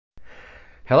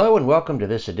Hello and welcome to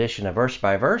this edition of Verse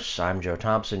by Verse. I'm Joe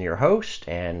Thompson, your host,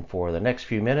 and for the next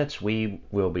few minutes we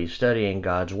will be studying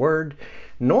God's Word.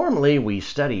 Normally we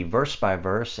study verse by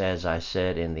verse, as I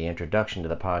said in the introduction to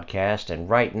the podcast, and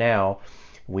right now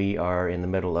we are in the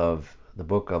middle of the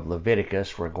book of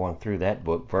Leviticus. We're going through that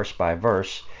book verse by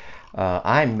verse.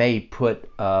 I may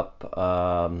put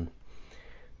up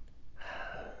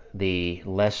the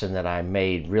lesson that I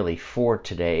made really for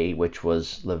today, which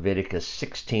was Leviticus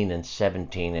 16 and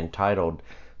 17, entitled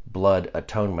Blood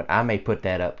Atonement. I may put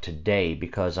that up today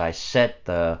because I set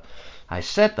the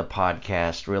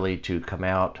podcast really to come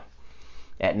out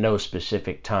at no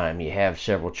specific time. You have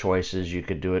several choices. You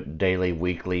could do it daily,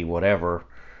 weekly, whatever.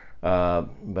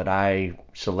 But I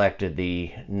selected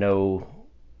the no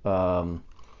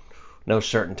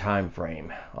certain time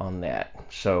frame on that.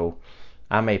 So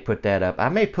I may put that up. I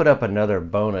may put up another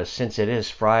bonus since it is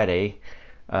Friday.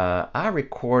 I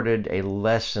recorded a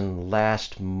lesson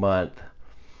last month,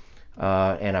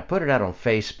 and I put it out on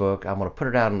Facebook. I'm going to put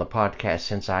it out on the podcast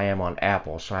since I am on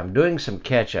Apple. So I'm doing some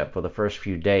catch up for the first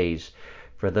few days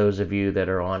for those of you that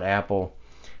are on Apple.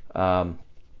 I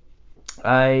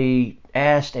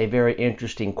asked a very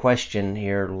interesting question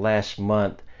here last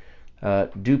month.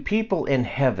 Do people in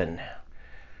heaven...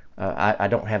 I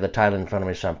don't have the title in front of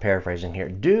me, so I'm paraphrasing here.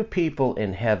 Do people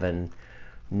in heaven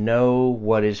know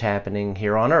what is happening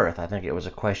here on earth? I think it was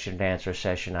a question and answer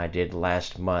session I did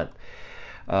last month.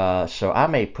 So I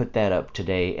may put that up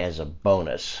today as a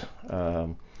bonus.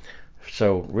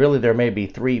 So really there may be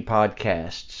 3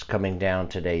 podcasts coming down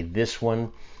today. This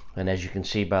one, and as you can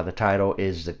see by the title,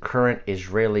 is the current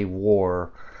Israeli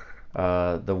war,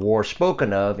 the war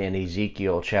spoken of in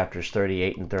Ezekiel chapters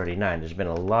 38 and 39. There's been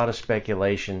a lot of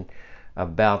speculation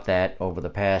about that over the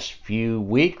past few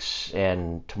weeks,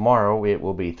 and tomorrow it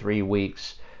will be 3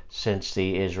 weeks since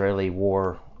the Israeli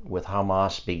war with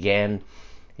Hamas began.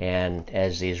 And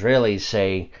as the Israelis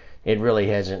say, it really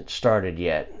hasn't started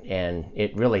yet, and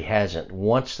it really hasn't.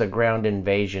 Once the ground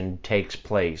invasion takes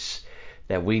place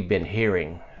that we've been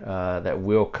hearing that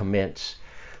will commence,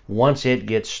 once it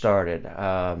gets started,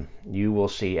 you will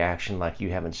see action like you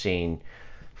haven't seen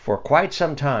for quite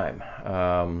some time.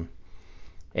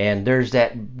 And there's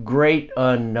that great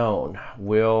unknown.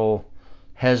 Will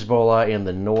Hezbollah in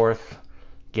the north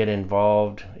get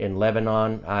involved in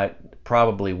Lebanon? I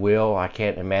probably will. I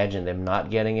can't imagine them not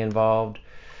getting involved.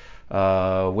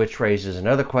 Which raises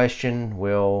another question.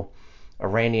 Will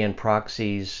Iranian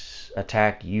proxies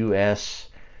attack U.S.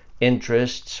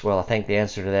 interests? Well, I think the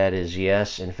answer to that is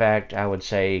yes. In fact, I would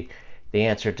say the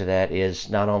answer to that is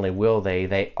not only will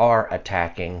they are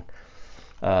attacking.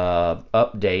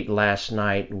 Update, last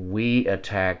night we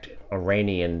attacked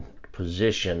Iranian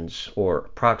positions or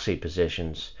proxy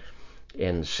positions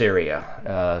in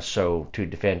Syria, so to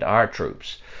defend our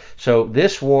troops. So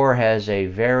this war has a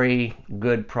very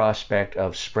good prospect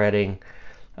of spreading.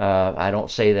 I don't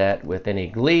say that with any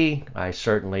glee. I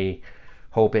certainly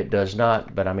hope it does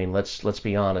not, but I mean, let's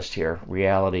be honest here.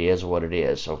 Reality is what it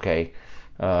is, okay?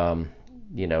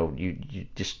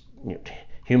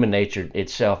 Human nature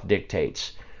itself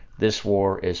dictates this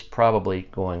war is probably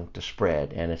going to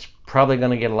spread, and it's probably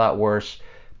going to get a lot worse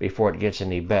before it gets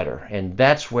any better. And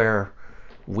that's where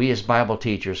we as Bible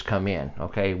teachers come in,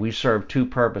 okay? We serve 2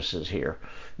 purposes here.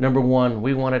 Number 1,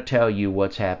 we want to tell you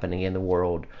what's happening in the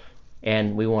world,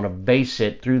 and we want to base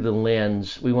it through the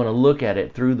lens, we want to look at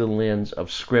it through the lens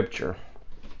of Scripture.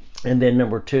 And then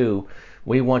number 2,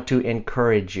 we want to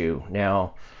encourage you.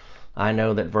 Now, I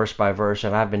know that verse by verse,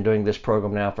 and I've been doing this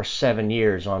program now for 7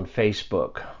 years on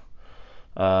Facebook.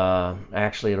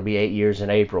 Actually, it'll be 8 years in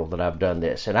April that I've done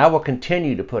this. And I will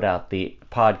continue to put out the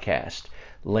podcast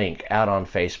link out on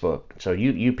Facebook. So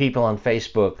you people on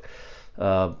Facebook,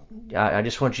 I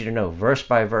just want you to know, verse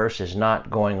by verse is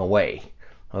not going away.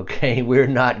 Okay, we're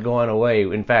not going away.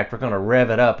 In fact, we're going to rev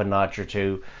it up a notch or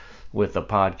 2 with the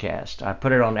podcast. I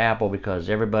put it on Apple because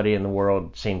everybody in the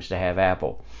world seems to have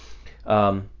Apple.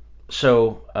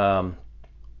 So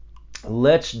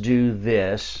let's do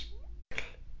this.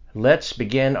 Let's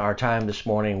begin our time this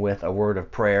morning with a word of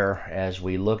prayer as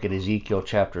we look at Ezekiel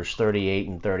chapters 38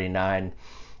 and 39.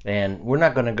 And we're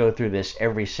not going to go through this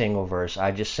every single verse.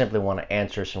 I just simply want to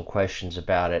answer some questions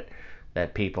about it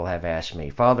that people have asked me.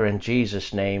 Father, in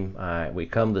Jesus' name, we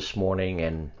come this morning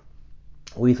and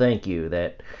we thank you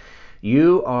that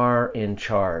you are in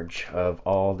charge of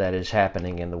all that is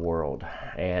happening in the world.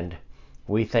 And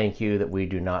we thank you that we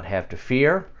do not have to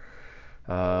fear.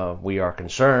 We are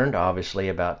concerned, obviously,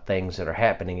 about things that are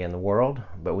happening in the world,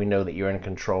 but we know that you're in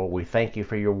control. We thank you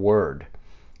for your word,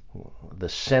 the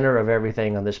center of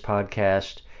everything on this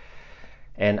podcast.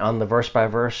 And on the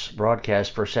verse-by-verse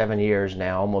broadcast for 7 years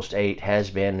now, almost 8,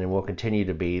 has been and will continue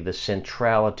to be the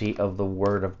centrality of the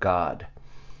Word of God.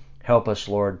 Help us,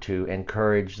 Lord, to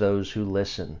encourage those who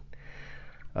listen.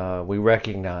 We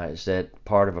recognize that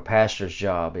part of a pastor's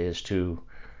job is to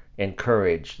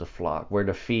encourage the flock. We're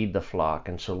to feed the flock.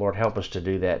 And so, Lord, help us to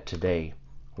do that today.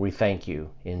 We thank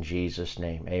you in Jesus'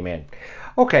 name. Amen.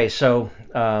 Okay, so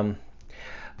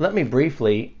let me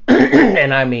briefly,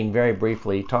 and I mean very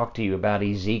briefly, talk to you about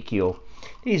Ezekiel.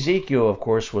 Ezekiel, of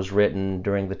course, was written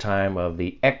during the time of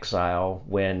the exile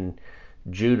when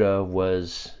Judah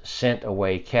was sent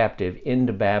away captive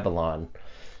into Babylon.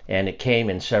 And it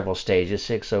came in several stages,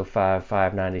 605,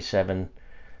 597,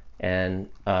 and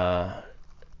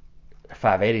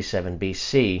 587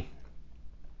 BC.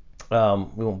 We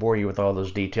won't bore you with all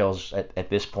those details at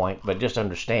this point, but just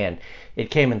understand it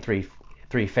came in three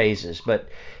phases. But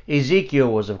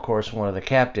Ezekiel was, of course, one of the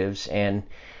captives, and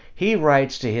he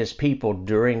writes to his people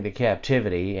during the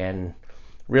captivity, and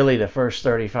really the first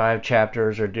 35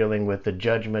 chapters are dealing with the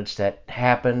judgments that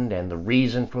happened and the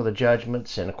reason for the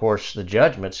judgments. And of course, the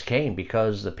judgments came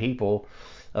because the people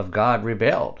of God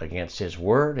rebelled against his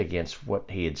word, against what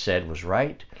he had said was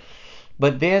right.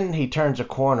 But then he turns a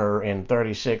corner in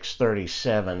 36,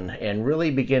 37 and really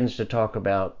begins to talk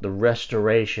about the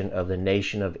restoration of the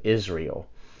nation of Israel.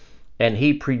 And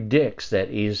he predicts that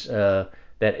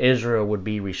Israel would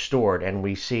be restored, and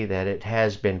we see that it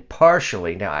has been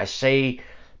partially. Now, I say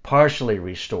partially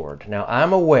restored. Now,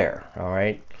 I'm aware, all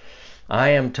right? I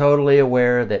am totally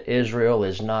aware that Israel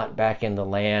is not back in the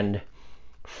land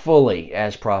fully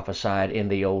as prophesied in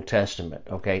the Old Testament,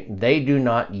 okay? They do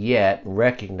not yet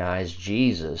recognize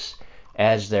Jesus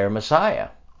as their Messiah,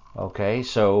 okay?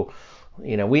 So,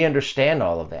 we understand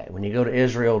all of that. When you go to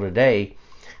Israel today,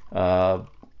 one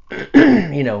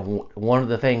of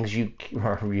the things you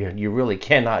really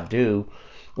cannot do,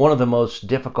 one of the most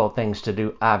difficult things to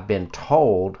do, I've been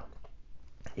told,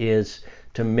 is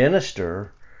to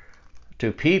minister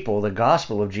to people the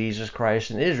gospel of Jesus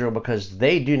Christ in Israel, because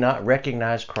they do not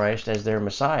recognize Christ as their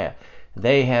Messiah.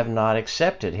 They have not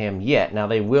accepted him yet. Now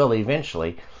they will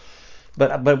eventually,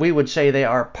 but we would say they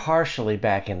are partially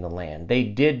back in the land. They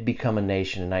did become a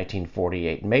nation in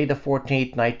 1948. May the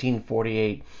 14th,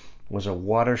 1948 was a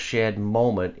watershed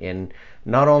moment in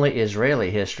not only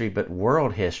Israeli history but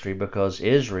world history, because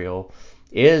Israel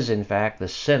is in fact the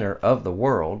center of the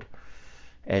world,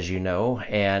 as you know,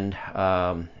 and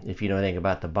if you know anything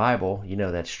about the Bible, you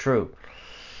know that's true.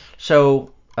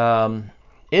 So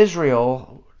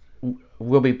Israel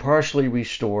will be partially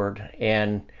restored,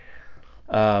 and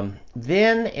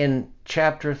then in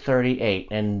chapter 38,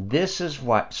 and this is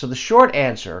what, so the short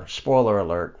answer, spoiler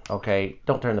alert, okay,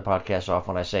 don't turn the podcast off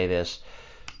when I say this,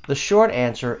 the short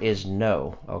answer is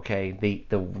no, okay,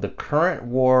 the current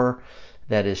war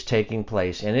that is taking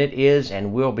place, and it is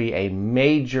and will be a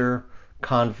major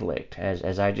conflict,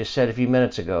 as I just said a few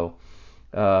minutes ago,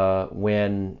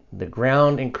 when the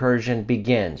ground incursion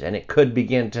begins, and it could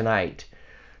begin tonight.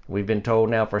 We've been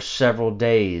told now for several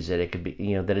days that it could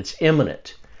be, that it's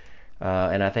imminent,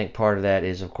 and I think part of that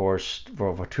is, of course,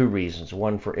 for two reasons.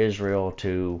 One, for Israel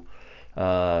to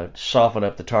soften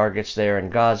up the targets there in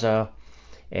Gaza,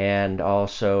 and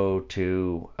also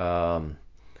to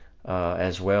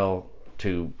as well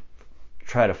to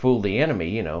try to fool the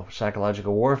enemy,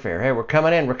 psychological warfare. Hey, we're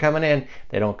coming in.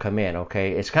 They don't come in,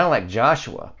 okay? It's kind of like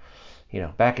Joshua,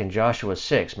 back in Joshua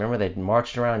 6. Remember, they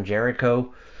marched around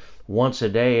Jericho once a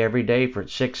day, every day for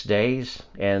 6 days,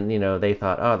 and, they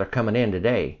thought, oh, they're coming in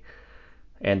today.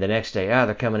 And the next day, oh,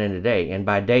 they're coming in today. And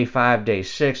by day 5, day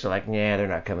 6, they're like, nah, they're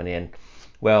not coming in.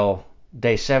 Well,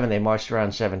 day 7, they marched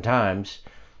around 7 times.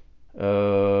 Why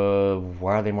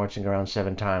are they marching around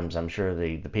 7 times? I'm sure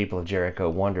the people of Jericho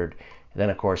wondered. Then,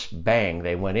 of course, bang,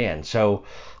 they went in. So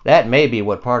that may be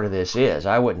what part of this is.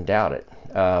 I wouldn't doubt it.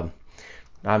 I'm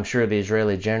sure the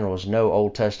Israeli generals know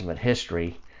Old Testament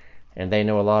history, and they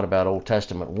know a lot about Old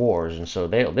Testament wars, and so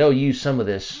they'll use some of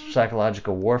this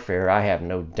psychological warfare, I have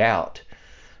no doubt,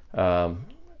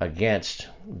 against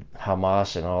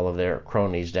Hamas and all of their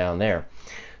cronies down there.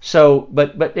 So,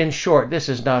 but in short, this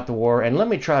is not the war, and let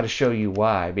me try to show you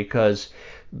why, because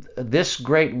this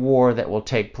great war that will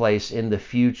take place in the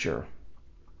future,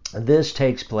 this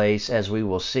takes place, as we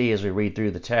will see as we read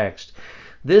through the text,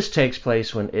 this takes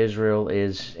place when Israel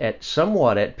is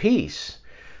somewhat at peace.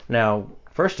 Now,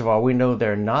 first of all, we know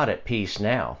they're not at peace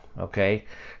now, okay?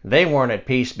 They weren't at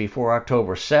peace before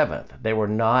October 7th. They were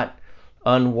not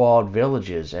unwalled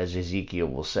villages, as Ezekiel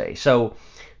will say. So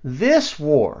this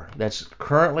war that's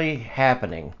currently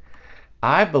happening,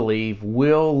 I believe,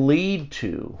 will lead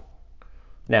to,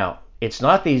 now, It's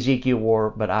not the Ezekiel war,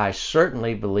 but I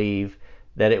certainly believe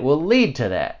that it will lead to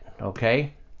that,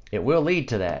 okay? It will lead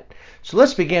to that. So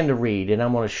let's begin to read, and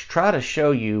I'm going to try to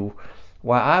show you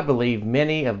why I believe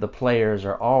many of the players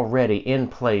are already in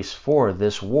place for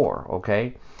this war,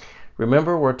 okay?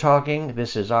 Remember, we're talking,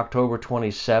 this is October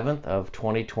 27th of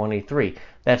 2023.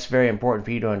 That's very important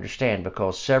for you to understand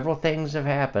because several things have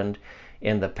happened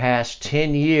in the past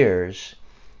 10 years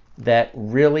that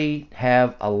really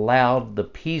have allowed the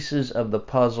pieces of the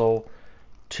puzzle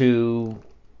to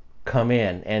come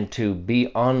in and to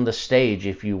be on the stage,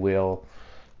 if you will,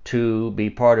 to be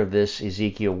part of this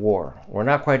Ezekiel war. We're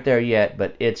not quite there yet,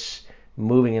 but it's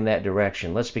moving in that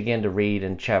direction. Let's begin to read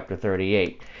in chapter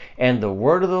 38. And the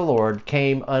word of the Lord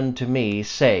came unto me,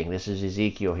 saying, this is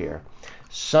Ezekiel here,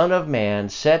 Son of man,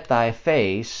 set thy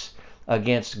face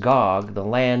against Gog, the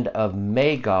land of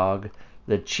Magog,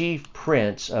 the chief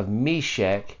prince of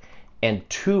Meshech and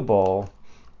Tubal,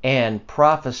 and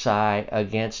prophesy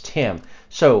against him.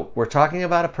 So we're talking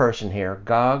about a person here,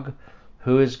 Gog.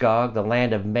 Who is Gog? The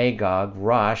land of Magog,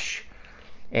 Rosh.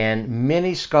 And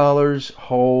many scholars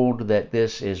hold that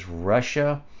this is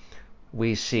Russia.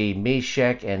 We see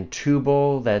Meshech and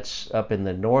Tubal, that's up in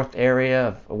the north area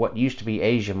of what used to be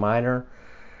Asia Minor.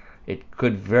 It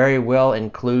could very well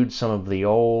include some of the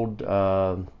old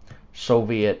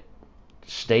Soviet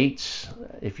states,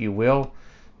 if you will.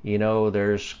 You know,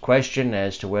 there's question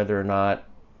as to whether or not,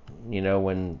 you know,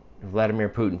 when Vladimir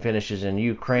Putin finishes in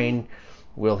Ukraine,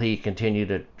 will he continue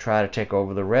to try to take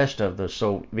over the rest of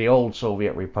the old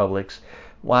Soviet republics?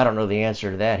 Well, I don't know the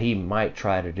answer to that. He might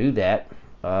try to do that.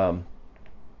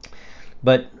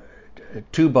 But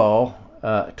Tubal,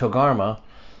 Togarma,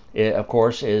 of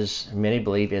course, many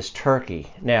believe is Turkey.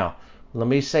 Now, let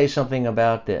me say something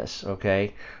about this,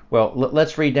 okay? Well,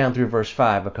 let's read down through verse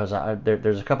 5 because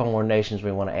there's a couple more nations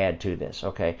we want to add to this,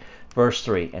 okay? Verse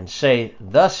 3, and say,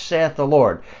 Thus saith the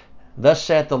Lord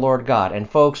God. And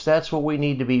folks, that's what we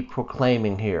need to be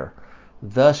proclaiming here.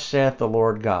 Thus saith the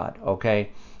Lord God,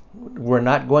 okay? We're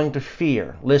not going to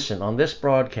fear. Listen, on this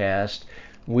broadcast,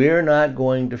 we're not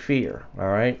going to fear, all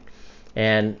right?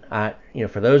 And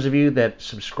for those of you that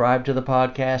subscribe to the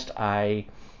podcast, I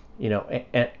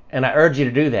urge you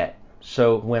to do that.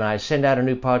 So when I send out a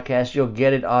new podcast, you'll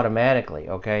get it automatically,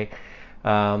 okay?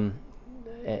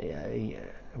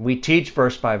 We teach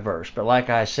verse by verse, but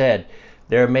like I said,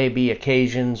 there may be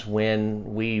occasions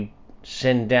when we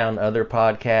send down other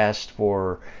podcasts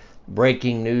for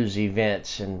breaking news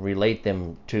events and relate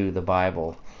them to the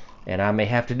Bible. And I may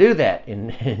have to do that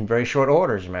in very short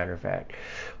order, as a matter of fact.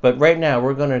 But right now,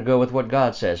 we're going to go with what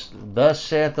God says. Thus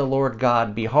saith the Lord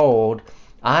God, Behold,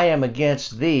 I am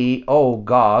against thee, O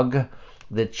Gog,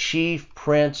 the chief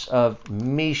prince of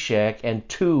Meshech and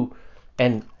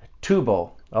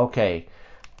Tubal. Okay.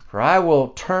 For I will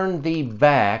turn thee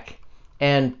back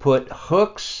and put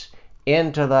hooks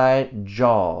into thy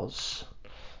jaws,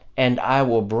 and I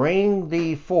will bring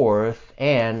thee forth,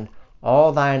 and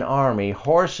all thine army,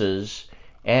 horses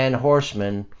and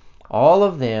horsemen, all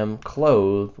of them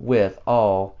clothed with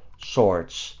all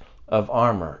sorts of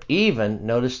armor. Even,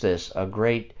 notice this, a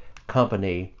great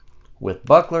company with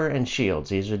buckler and shields.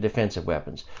 These are defensive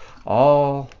weapons.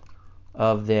 All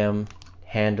of them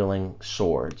handling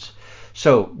swords.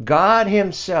 So God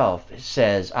himself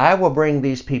says, I will bring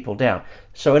these people down.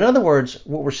 So in other words,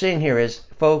 what we're seeing here is,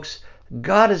 folks,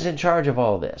 God is in charge of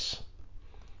all this.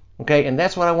 Okay, and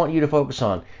that's what I want you to focus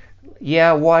on.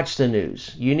 Yeah, watch the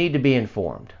news. You need to be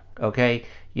informed. Okay,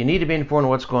 you need to be informed of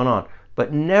what's going on.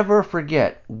 But never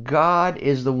forget, God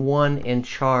is the one in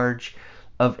charge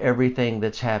of everything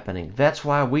that's happening. That's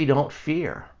why we don't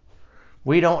fear.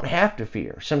 We don't have to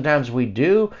fear. Sometimes we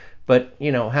do, but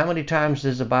how many times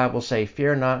does the Bible say,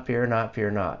 fear not, fear not,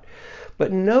 fear not?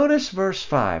 But notice verse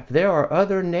 5. There are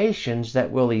other nations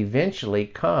that will eventually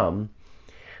come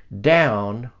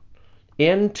down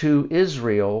into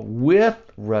Israel with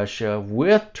Russia,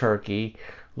 with Turkey.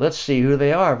 Let's see who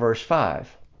they are, verse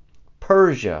 5.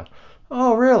 Persia.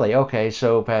 Oh, really? Okay,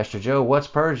 so Pastor Joe, what's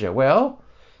Persia? Well,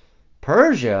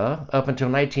 Persia, up until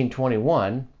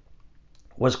 1921,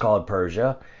 was called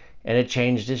Persia, and it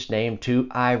changed its name to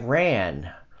Iran.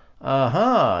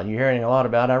 You're hearing a lot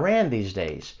about Iran these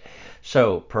days.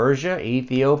 So Persia,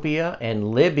 Ethiopia,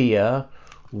 and Libya,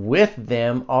 with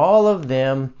them, all of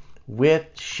them with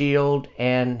shield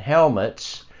and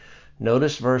helmets.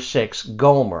 Notice verse 6,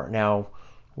 Gomer. Now,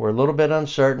 we're a little bit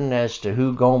uncertain as to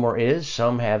who Gomer is.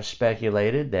 Some have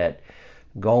speculated that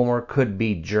Gomer could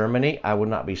be Germany. I would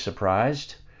not be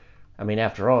surprised. I mean,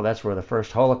 after all, that's where the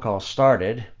first Holocaust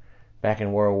started, back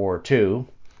in World War II.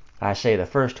 I say the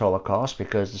first Holocaust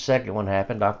because the second one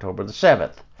happened October the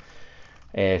 7th.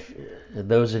 If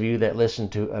those of you that listen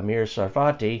to Amir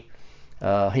Sarfati,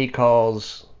 he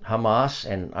calls Hamas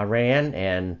and Iran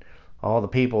and all the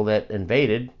people that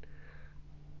invaded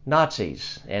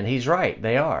Nazis, and he's right,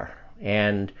 they are.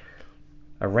 And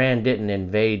Iran didn't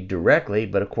invade directly,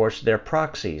 but of course they're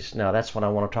proxies. Now that's what I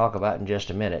want to talk about in just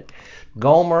a minute.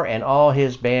 Gomer and all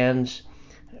his bands,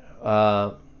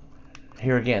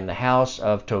 here again, the house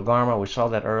of Togarmah, we saw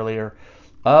that earlier,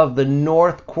 of the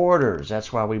north quarters,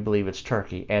 that's why we believe it's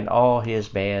Turkey, and all his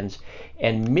bands,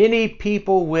 and many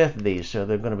people with thee. So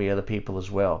there are going to be other people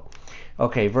as well.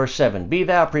 Okay, verse 7. Be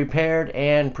thou prepared,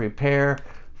 and prepare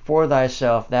for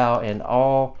thyself, thou and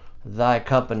all thy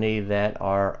company that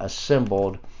are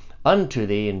assembled unto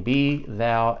thee, and be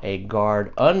thou a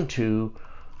guard unto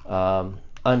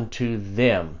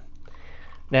them.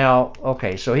 Now,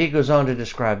 okay, so he goes on to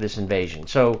describe this invasion.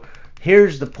 So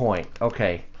here's the point.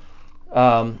 Okay,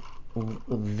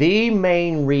 the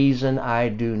main reason I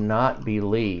do not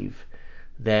believe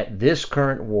that this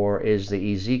current war is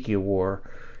the Ezekiel war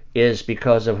is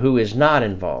because of who is not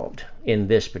involved in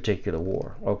this particular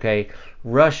war. Okay,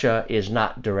 Russia is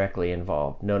not directly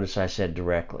involved. Notice I said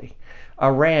directly.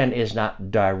 Iran is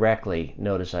not directly,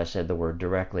 notice I said the word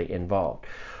directly, involved.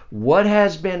 What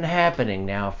has been happening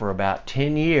now for about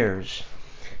 10 years,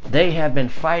 they have been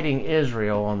fighting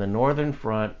Israel on the northern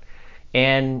front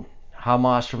and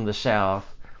Hamas from the south.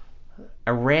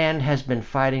 Iran has been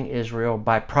fighting Israel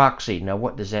by proxy. Now,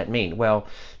 what does that mean? Well,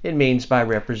 it means by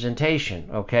representation,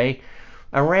 okay?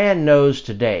 Iran knows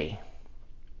today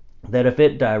that if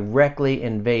it directly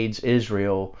invades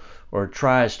Israel or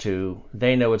tries to,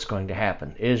 they know it's going to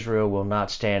happen. Israel will not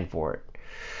stand for it.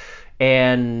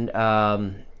 And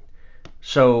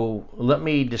so let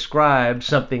me describe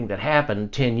something that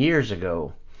happened 10 years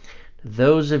ago.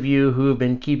 Those of you who have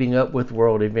been keeping up with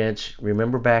world events,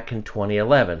 remember back in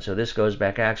 2011. So this goes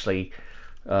back actually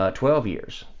 12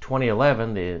 years.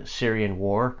 2011, the Syrian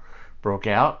war broke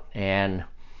out, and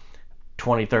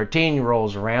 2013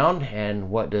 rolls around,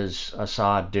 and what does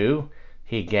Assad do?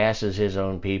 He gasses his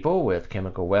own people with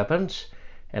chemical weapons.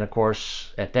 And of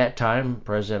course, at that time,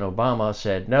 President Obama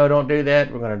said, no, don't do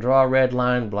that. We're going to draw a red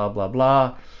line, blah, blah,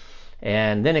 blah.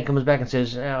 And then it comes back and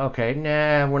says, okay,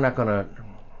 we're not going to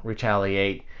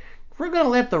retaliate. We're going to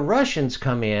let the Russians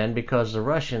come in because the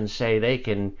Russians say they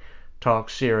can talk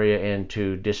Syria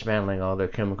into dismantling all their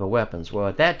chemical weapons. Well,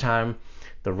 at that time,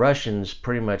 the Russians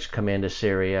pretty much come into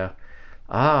Syria.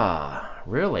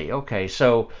 Really? Okay,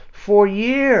 so for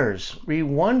years we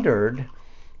wondered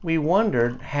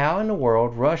how in the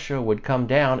world Russia would come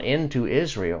down into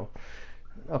Israel.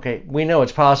 Okay, we know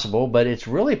it's possible, but it's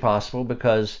really possible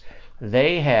because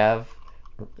they have,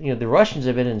 the Russians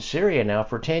have been in Syria now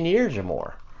for 10 years or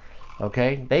more.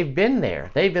 Okay, they've been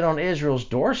there. They've been on Israel's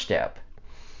doorstep.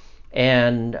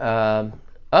 And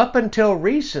up until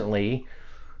recently,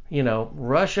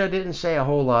 Russia didn't say a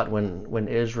whole lot when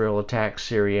Israel attacked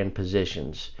Syrian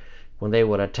positions. When they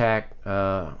would attack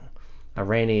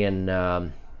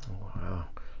Iranian,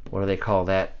 what do they call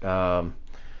that? The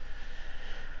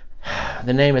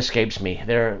name escapes me.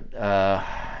 They're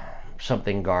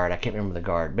something guard. I can't remember the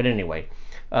guard. But anyway,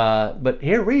 but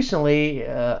here recently,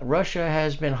 Russia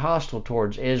has been hostile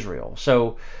towards Israel.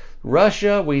 So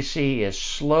Russia, we see, is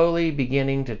slowly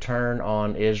beginning to turn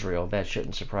on Israel. That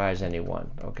shouldn't surprise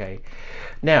anyone. Okay.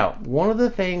 Now, one of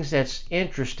the things that's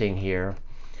interesting here,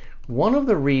 one of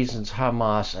the reasons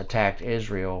Hamas attacked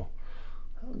Israel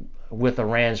with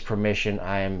Iran's permission,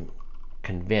 I am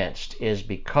convinced, is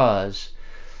because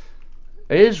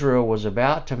Israel was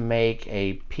about to make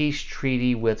a peace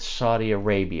treaty with Saudi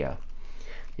Arabia.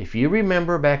 If you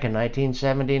remember back in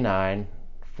 1979,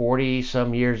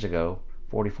 44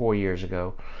 years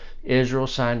ago, Israel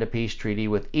signed a peace treaty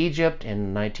with Egypt.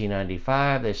 In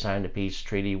 1995, they signed a peace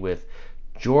treaty with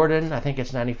Jordan, I think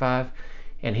it's 95.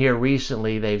 And here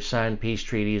recently, they've signed peace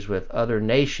treaties with other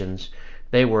nations.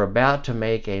 They were about to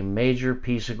make a major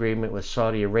peace agreement with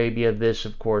Saudi Arabia. This,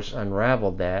 of course,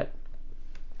 unraveled that.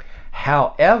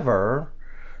 However,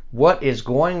 what is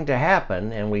going to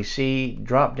happen, and we see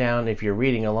drop down if you're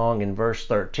reading along in verse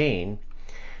 13,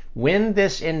 when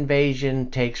this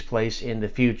invasion takes place in the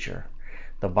future.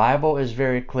 The Bible is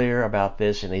very clear about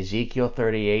this in Ezekiel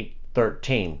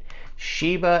 38:13.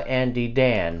 Sheba and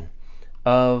Dedan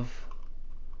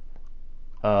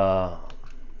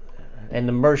and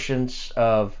the merchants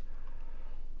of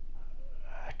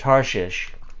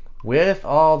Tarshish with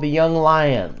all the young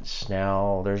lions.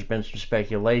 Now, there's been some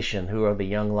speculation. Who are the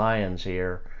young lions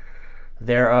here?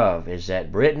 Thereof. Is that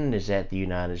Britain? Is that the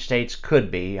United States?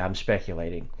 Could be. I'm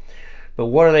speculating. But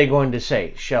what are they going to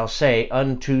say? Shall say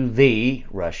unto thee,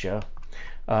 Russia,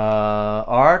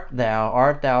 art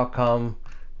thou come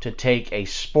to take a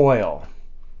spoil?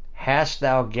 Hast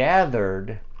thou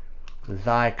gathered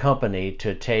thy company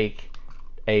to take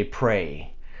a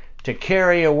prey? To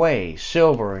carry away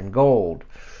silver and gold,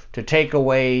 to take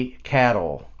away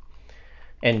cattle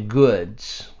and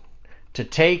goods, to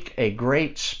take a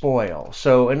great spoil.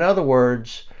 So, in other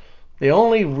words, the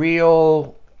only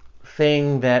real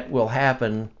thing that will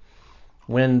happen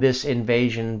when this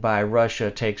invasion by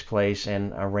Russia takes place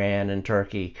and Iran and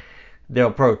Turkey,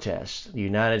 they'll protest. The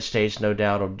United States, no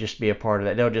doubt, will just be a part of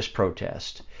that. They'll just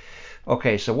protest.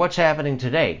 Okay, so what's happening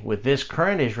today with this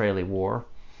current Israeli war?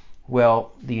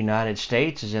 Well, the United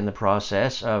States is in the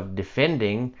process of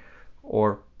defending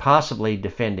or possibly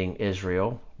defending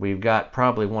Israel. We've got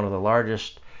probably one of the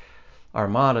largest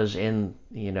armadas in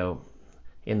the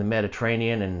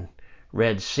Mediterranean and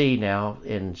Red Sea now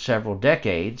in several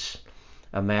decades,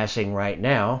 amassing right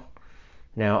now.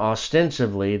 Now,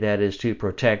 ostensibly, that is to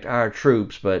protect our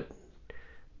troops, but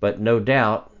no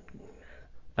doubt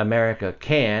America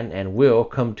can and will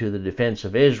come to the defense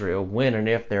of Israel when and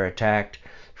if they're attacked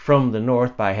from the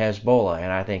north by Hezbollah,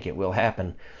 and I think it will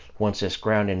happen once this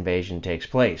ground invasion takes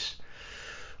place.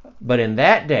 But in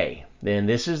that day, then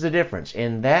this is the difference,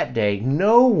 in that day,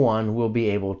 no one will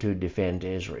be able to defend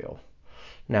Israel.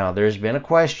 Now, there's been a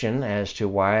question as to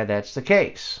why that's the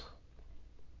case.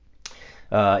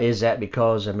 Is that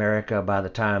because America, by the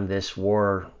time this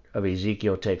war of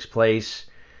Ezekiel takes place,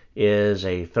 is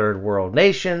a third world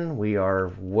nation? We are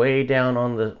way down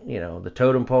on the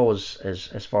totem pole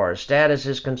as far as status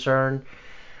is concerned.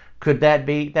 Could that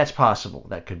be? That's possible.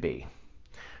 That could be.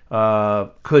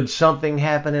 Could something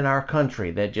happen in our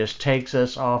country that just takes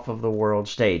us off of the world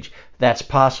stage? That's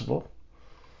possible.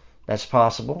 That's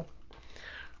possible.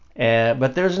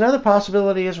 But there's another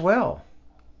possibility as well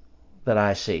that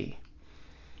I see.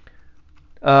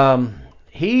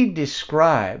 He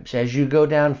describes, as you go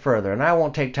down further, and I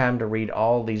won't take time to read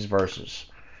all these verses,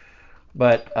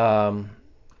 but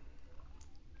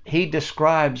he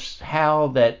describes how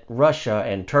that Russia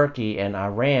and Turkey and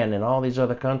Iran and all these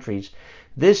other countries,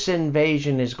 this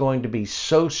invasion is going to be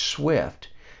so swift,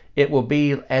 it will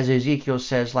be, as Ezekiel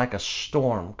says, like a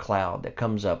storm cloud that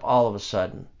comes up all of a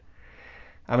sudden.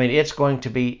 I mean, it's going to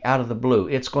be out of the blue.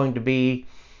 It's going to be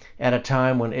at a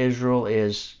time when Israel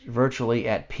is virtually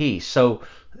at peace. So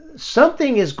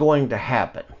something is going to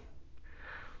happen.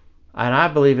 And I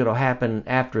believe it'll happen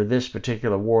after this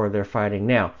particular war they're fighting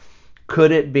now.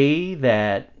 Could it be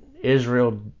that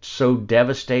Israel so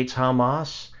devastates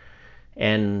Hamas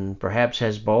and perhaps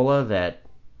Hezbollah that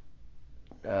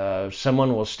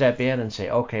someone will step in and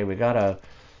say, okay, we got to,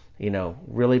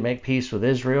 really make peace with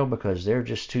Israel because they're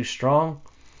just too strong?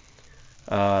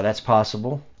 That's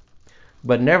possible.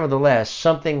 But nevertheless,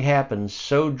 something happens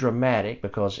so dramatic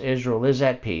because Israel is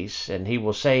at peace, and he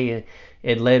will say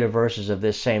in later verses of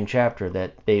this same chapter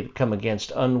that they come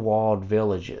against unwalled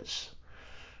villages.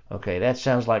 Okay, that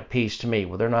sounds like peace to me.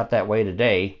 Well, they're not that way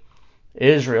today.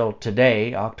 Israel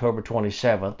today, October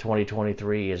 27th,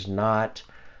 2023, is not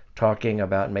talking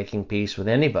about making peace with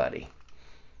anybody.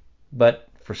 But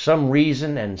for some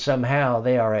reason and somehow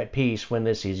they are at peace when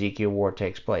this Ezekiel war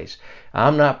takes place.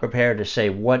 I'm not prepared to say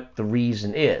what the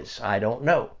reason is. I don't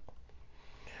know.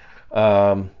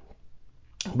 But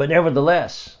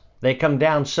nevertheless, they come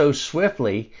down so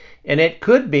swiftly, and it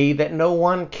could be that no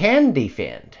one can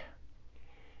defend.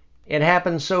 It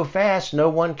happens so fast, no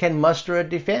one can muster a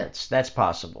defense. That's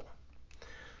possible.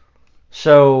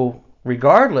 So,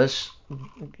 regardless,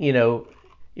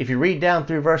 if you read down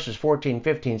through verses 14,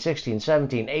 15, 16,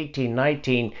 17, 18,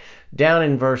 19, down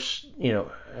in verse,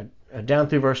 down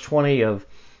through verse 20 of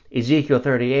Ezekiel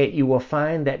 38, you will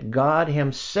find that God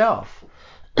Himself,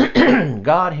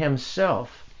 God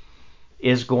Himself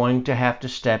is going to have to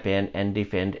step in and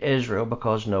defend Israel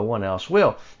because no one else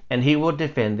will. And He will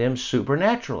defend them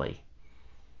supernaturally.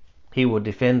 He will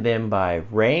defend them by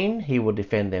rain. He will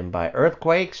defend them by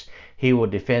earthquakes. He will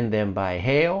defend them by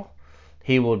hail.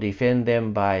 He will defend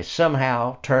them by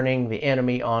somehow turning the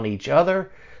enemy on each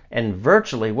other. And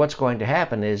virtually what's going to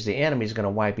happen is the enemy's going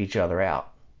to wipe each other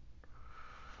out.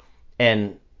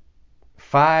 And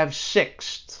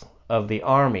 5/6 of the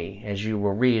army, as you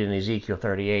will read in Ezekiel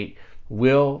 38,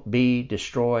 will be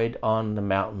destroyed on the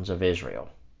mountains of Israel.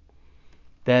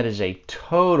 That is a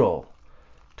total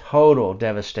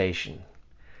devastation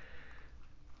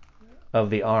of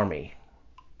the army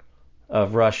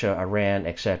of Russia, Iran,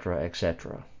 etc.,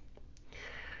 etc.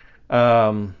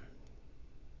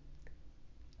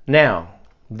 Now,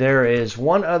 there is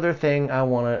one other thing I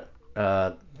want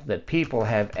to that people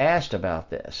have asked about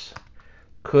this.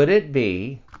 Could it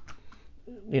be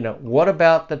what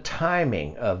about the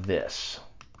timing of this?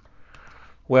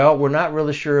 Well, we're not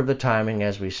really sure of the timing,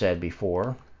 as we said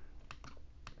before.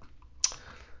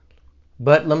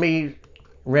 But let me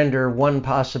render one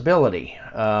possibility.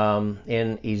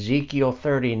 In Ezekiel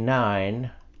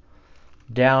 39,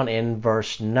 down in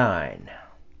verse 9,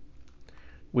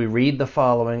 we read the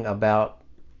following about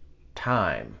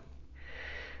time.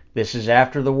 This is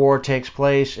after the war takes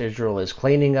place. Israel is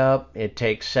cleaning up. It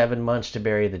takes 7 months to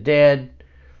bury the dead,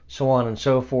 so on and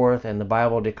so forth. And the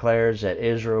Bible declares that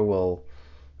Israel will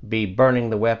be burning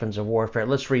the weapons of warfare.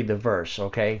 Let's read the verse,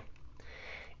 okay?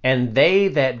 And they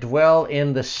that dwell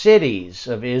in the cities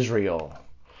of Israel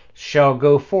shall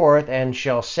go forth and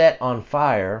shall set on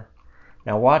fire.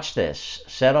 Now watch this.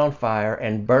 Set on fire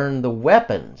and burn the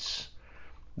weapons.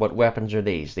 What weapons are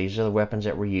these? These are the weapons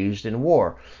that were used in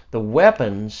war. The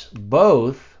weapons,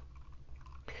 both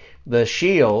the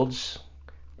shields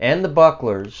and the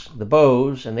bucklers, the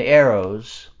bows and the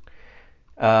arrows,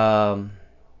 and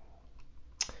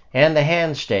the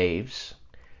handstaves,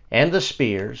 and the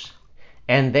spears,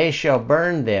 and they shall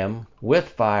burn them with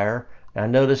fire. Now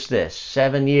notice this,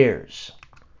 7 years.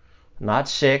 Not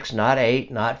 6, not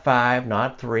 8, not 5,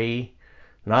 not 3,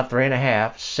 not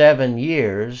 3.5, 7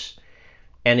 years.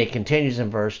 And it continues in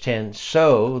verse 10,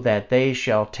 so that they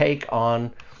shall take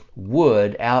on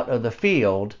wood out of the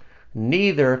field,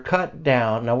 neither cut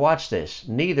down, now watch this,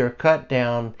 neither cut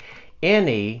down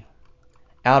any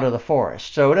out of the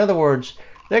forest. So in other words,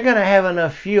 they're going to have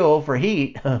enough fuel for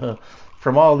heat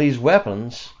from all these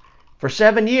weapons for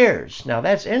 7 years. Now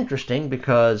that's interesting,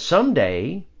 because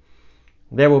someday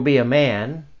there will be a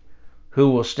man who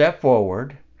will step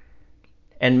forward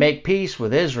and make peace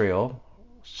with Israel,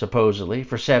 supposedly,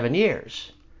 for 7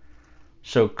 years.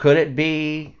 So could it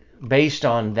be based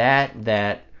on that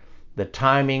the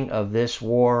timing of this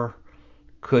war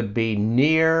could be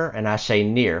near, and I say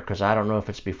near because I don't know if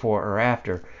it's before or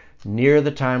after, near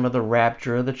the time of the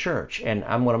rapture of the church? And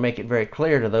I'm going to make it very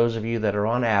clear to those of you that are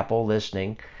on Apple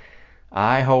listening,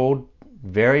 I hold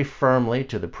very firmly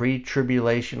to the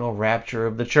pre-tribulational rapture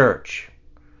of the church.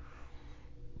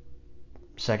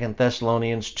 2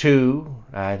 Thessalonians 2,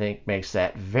 I think, makes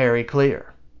that very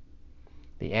clear.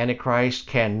 The Antichrist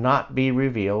cannot be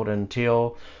revealed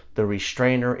until the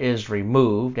restrainer is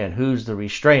removed. And who's the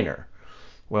restrainer?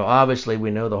 Well, obviously we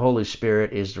know the Holy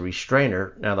Spirit is the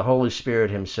restrainer. Now, the Holy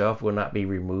Spirit himself will not be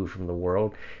removed from the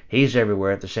world. He's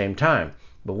everywhere at the same time.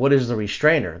 But what is the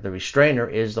restrainer? The restrainer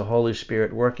is the Holy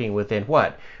Spirit working within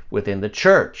what? Within the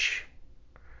church.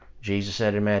 Jesus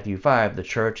said in Matthew 5, the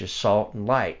church is salt and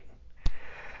light.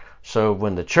 So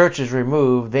when the church is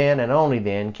removed, then and only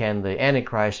then can the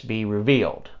Antichrist be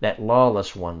revealed, that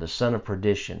lawless one, the son of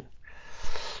perdition.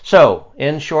 So,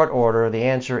 in short order, the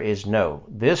answer is no.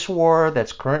 This war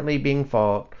that's currently being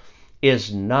fought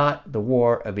is not the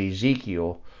war of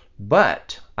Ezekiel,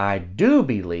 but I do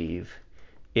believe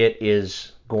it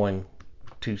is going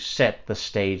to set the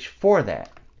stage for that.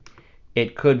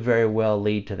 It could very well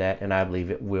lead to that, and I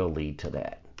believe it will lead to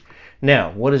that.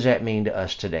 Now, what does that mean to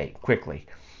us today? Quickly.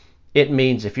 It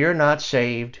means if you're not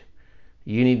saved,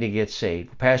 you need to get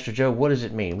saved. Pastor Joe, what does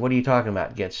it mean? What are you talking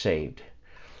about, get saved?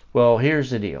 Well,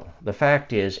 here's the deal. The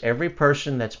fact is, every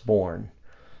person that's born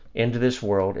into this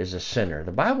world is a sinner.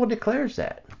 The Bible declares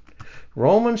that.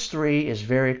 Romans 3 is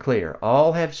very clear.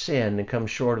 All have sinned and come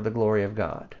short of the glory of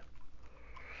God.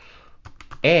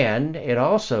 And it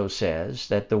also says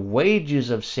that the wages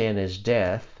of sin is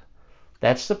death.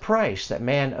 That's the price that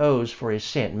man owes for his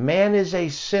sin. Man is a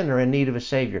sinner in need of a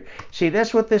Savior. See,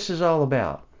 that's what this is all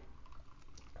about.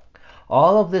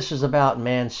 All of this is about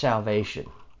man's salvation,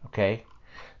 okay?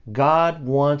 God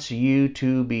wants you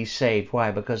to be saved. Why?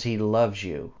 Because he loves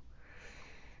you.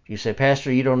 You say,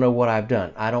 Pastor, you don't know what I've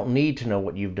done. I don't need to know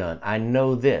what you've done. I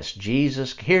know this.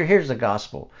 Here's the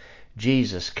gospel.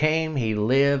 Jesus came, he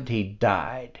lived, he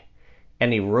died,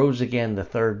 and he rose again the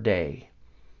third day,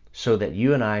 so that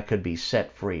you and I could be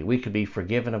set free. We could be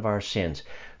forgiven of our sins.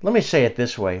 Let me say it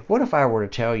this way. What if I were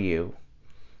to tell you,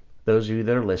 those of you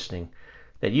that are listening,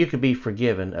 that you could be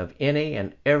forgiven of any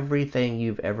and everything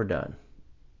you've ever done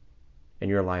in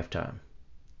your lifetime?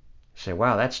 You say,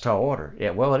 wow, that's tall order.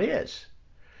 Yeah, well, it is.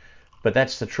 But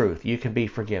that's the truth. You can be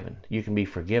forgiven. You can be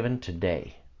forgiven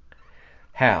today.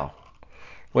 How?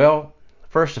 Well,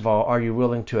 first of all, are you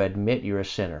willing to admit you're a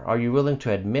sinner? Are you willing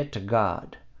to admit to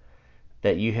God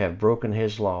that you have broken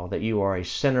his law, that you are a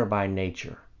sinner by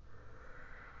nature?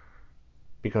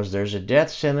 Because there's a death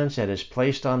sentence that is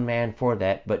placed on man for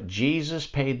that, but Jesus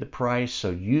paid the price so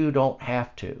you don't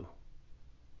have to.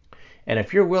 And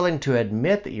if you're willing to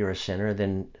admit that you're a sinner,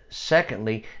 then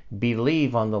secondly,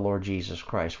 believe on the Lord Jesus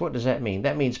Christ. What does that mean?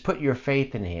 That means put your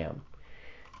faith in Him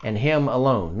and Him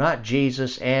alone, not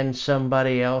Jesus and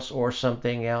somebody else or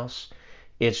something else.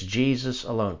 It's Jesus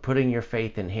alone, putting your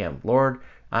faith in Him. Lord,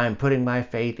 I'm putting my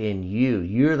faith in You.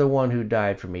 You're the one who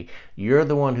died for me. You're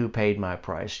the one who paid my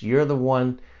price. You're the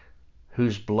one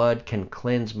whose blood can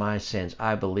cleanse my sins.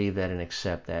 I believe that and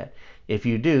accept that. If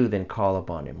you do, then call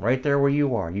upon Him. Right there where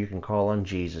you are, you can call on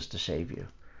Jesus to save you.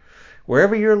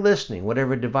 Wherever you're listening,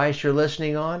 whatever device you're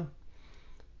listening on,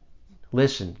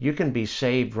 listen, you can be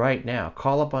saved right now.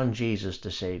 Call upon Jesus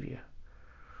to save you.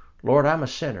 Lord, I'm a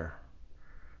sinner.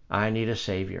 I need a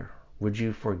Savior. Would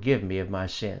you forgive me of my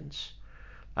sins?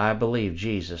 I believe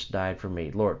Jesus died for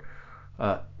me. Lord,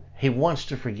 He wants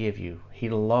to forgive you. He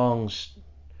longs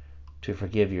to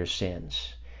forgive your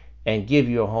sins and give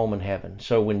you a home in heaven.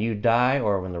 So when you die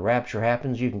or when the rapture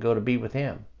happens, you can go to be with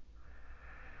Him.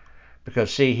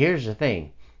 Because see, here's the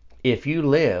thing. If you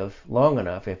live long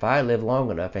enough, if I live long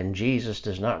enough and Jesus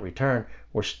does not return,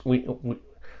 we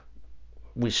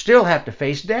still have to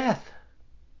face death.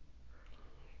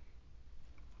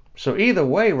 So either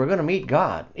way, we're going to meet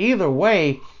God. Either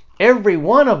way, every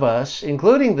one of us,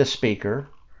 including the speaker,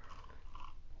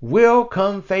 will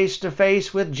come face to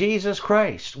face with Jesus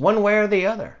Christ, one way or the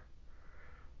other.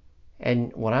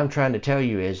 And what I'm trying to tell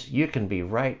you is you can be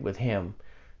right with Him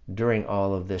during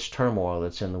all of this turmoil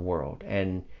that's in the world.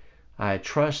 And I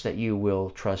trust that you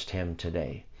will trust Him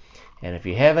today. And if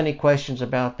you have any questions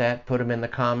about that, put them in the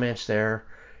comments there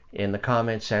in the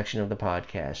comment section of the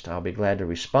podcast. I'll be glad to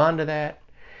respond to that.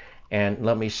 And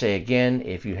let me say again,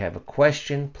 if you have a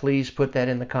question, please put that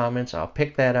in the comments. I'll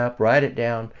pick that up, write it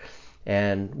down,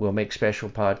 and we'll make special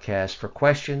podcasts for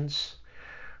questions.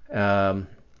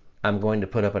 I'm going to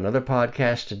put up another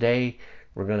podcast today.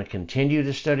 We're going to continue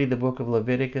to study the book of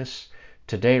Leviticus.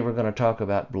 Today we're going to talk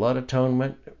about blood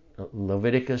atonement,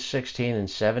 Leviticus 16 and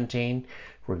 17.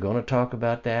 We're going to talk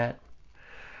about that.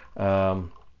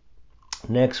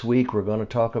 Next week we're going to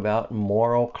talk about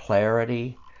moral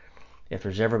clarity. If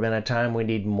there's ever been a time we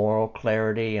need moral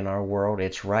clarity in our world,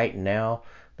 it's right now.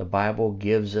 The Bible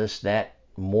gives us that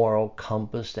moral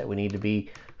compass that we need to be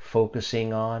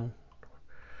focusing on.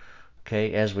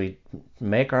 Okay, as we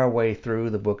make our way through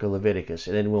the book of Leviticus.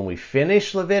 And then when we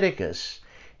finish Leviticus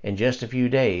in just a few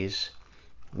days,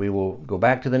 we will go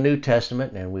back to the New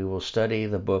Testament and we will study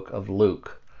the book of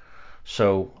Luke.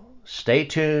 So stay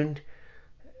tuned.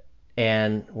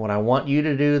 And what I want you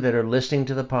to do that are listening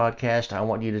to the podcast, I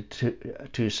want you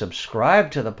to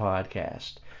subscribe to the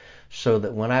podcast so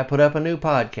that when I put up a new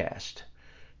podcast,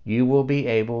 you will be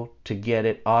able to get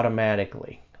it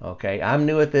automatically. Okay, I'm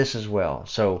new at this as well,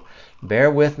 so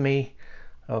bear with me.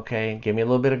 Okay, give me a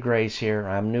little bit of grace here.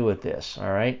 I'm new at this,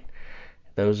 all right?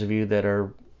 Those of you that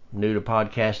are new to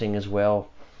podcasting as well,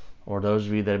 or those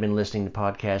of you that have been listening to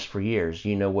podcasts for years,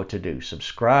 you know what to do.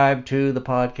 Subscribe to the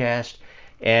podcast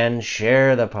and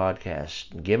share the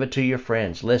podcast. Give it to your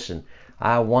friends. Listen,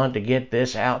 I want to get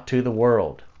this out to the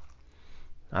world.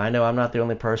 I know I'm not the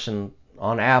only person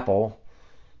on Apple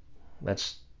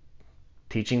that's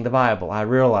teaching the Bible. I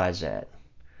realize that.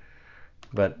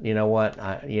 But you know what?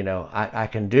 I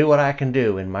can do what I can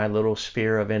do in my little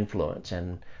sphere of influence,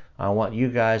 and I want you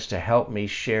guys to help me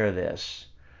share this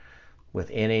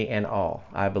with any and all.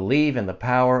 I believe in the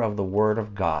power of the Word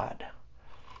of God.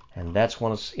 And that's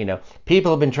one of,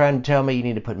 people have been trying to tell me you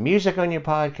need to put music on your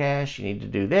podcast, you need to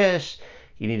do this,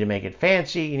 you need to make it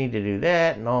fancy, you need to do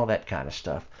that, and all that kind of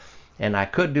stuff. And I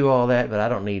could do all that, but I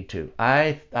don't need to.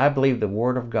 I believe the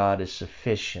Word of God is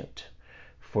sufficient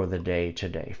for the day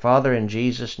today. Father, in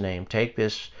Jesus' name, take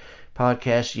this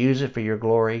podcast, use it for your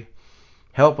glory.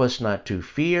 Help us not to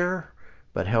fear,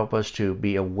 but help us to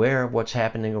be aware of what's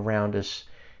happening around us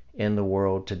in the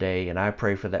world today. And I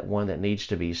pray for that one that needs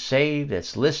to be saved,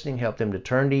 that's listening, help them to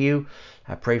turn to you.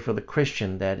 I pray for the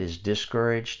Christian that is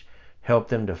discouraged, help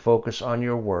them to focus on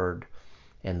your word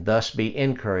and thus be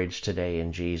encouraged today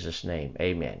in Jesus' name.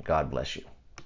 Amen. God bless you.